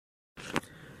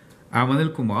I'm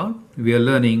Anil Kumar. We are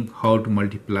learning how to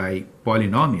multiply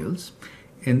polynomials.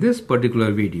 In this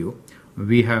particular video,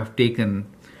 we have taken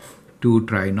two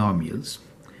trinomials.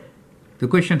 The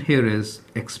question here is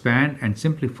expand and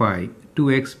simplify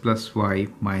 2x plus y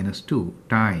minus 2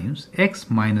 times x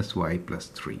minus y plus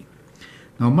 3.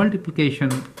 Now multiplication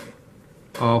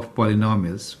of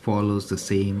polynomials follows the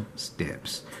same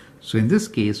steps. So in this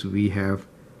case, we have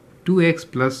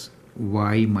 2x plus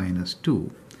y minus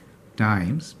 2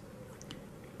 times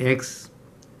x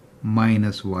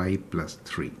minus y plus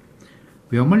 3.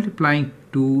 We are multiplying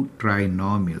two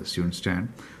trinomials, you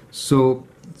understand? So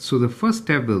the first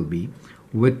step will be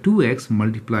with 2x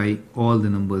multiply all the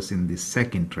numbers in the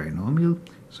second trinomial.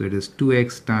 So it is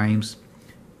 2x times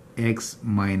x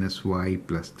minus y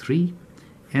plus 3,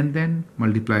 and then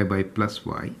multiply by plus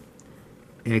y,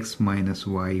 x minus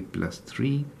y plus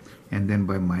 3, and then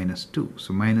by minus 2.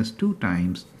 So minus 2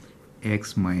 times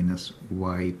x minus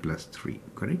y plus 3,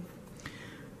 correct?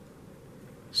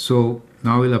 So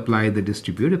now we'll apply the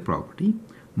distributive property,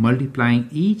 multiplying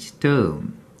each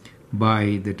term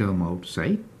by the term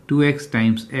outside. 2x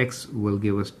times x will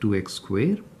give us 2x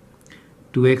square.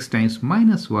 2x times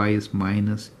minus y is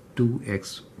minus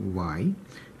 2xy.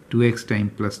 2x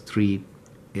times plus 3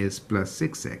 is plus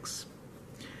 6x.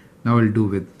 Now we'll do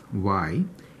with y.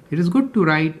 It is good to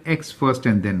write x first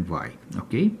and then y,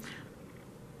 okay?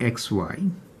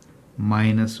 xy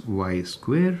minus y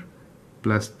square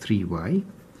plus 3y.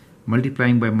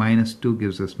 Multiplying by minus 2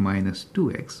 gives us minus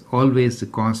 2x. Always the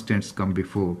constants come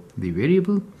before the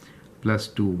variable, plus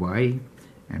 2y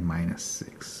and minus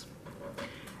 6.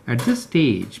 At this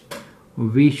stage,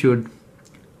 we should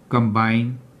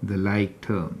combine the like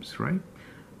terms, right?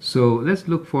 So let's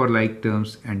look for like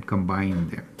terms and combine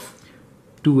them.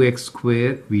 2x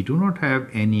square, we do not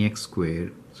have any x square,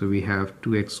 so we have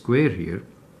 2x square here.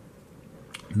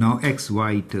 Now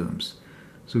xy terms.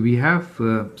 So we have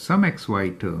some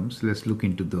xy terms. Let's look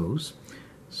into those.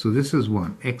 So this is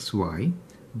one xy.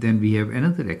 Then we have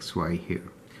another xy here.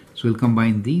 So we'll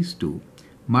combine these two.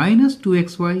 Minus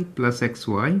 2xy plus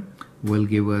xy will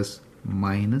give us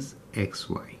minus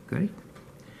xy, correct?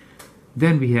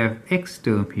 Then we have x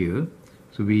term here.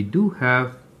 So we do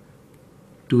have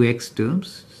two x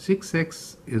terms.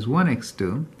 6x is one x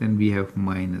term. Then we have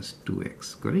minus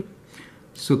 2x, correct?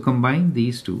 So combine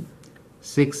these two.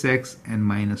 6x and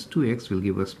minus 2x will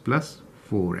give us plus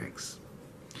 4x.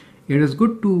 It is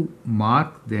good to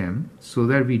mark them so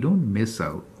that we don't miss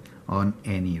out on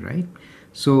any, right?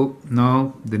 So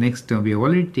now the next term, we have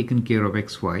already taken care of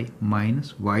xy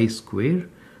minus y square.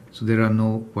 So there are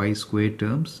no y square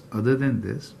terms other than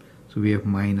this. So we have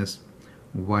minus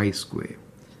y square.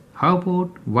 How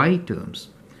about y terms?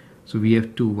 So we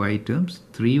have two y terms,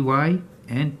 3y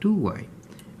and 2y.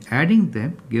 Adding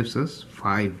them gives us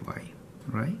 5y.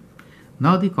 Right?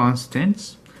 Now the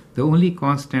constants, the only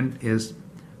constant is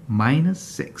minus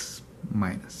 6,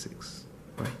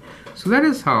 right? So that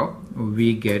is how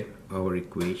we get our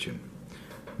equation.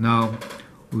 Now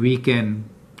we can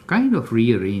kind of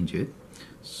rearrange it.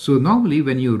 So normally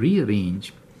when you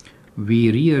rearrange,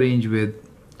 we rearrange with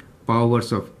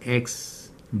powers of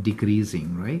x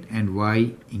decreasing, right, and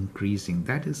y increasing.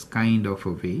 That is kind of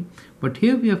a way. But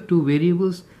here we have two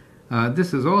variables.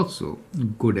 This is also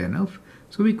good enough.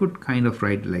 So we could kind of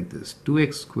write like this,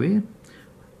 2x squared,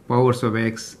 powers of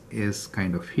x is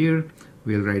kind of here.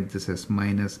 We'll write this as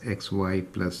minus xy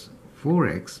plus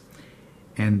 4x,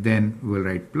 and then we'll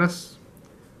write plus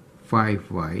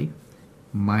 5y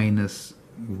minus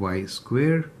y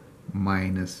squared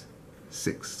minus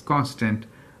 6. Constant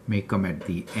may come at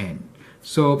the end.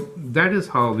 So that is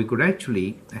how we could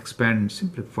actually expand and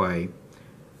simplify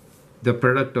the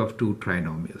product of two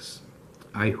trinomials.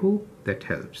 I hope that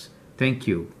helps. Thank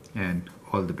you and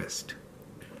all the best.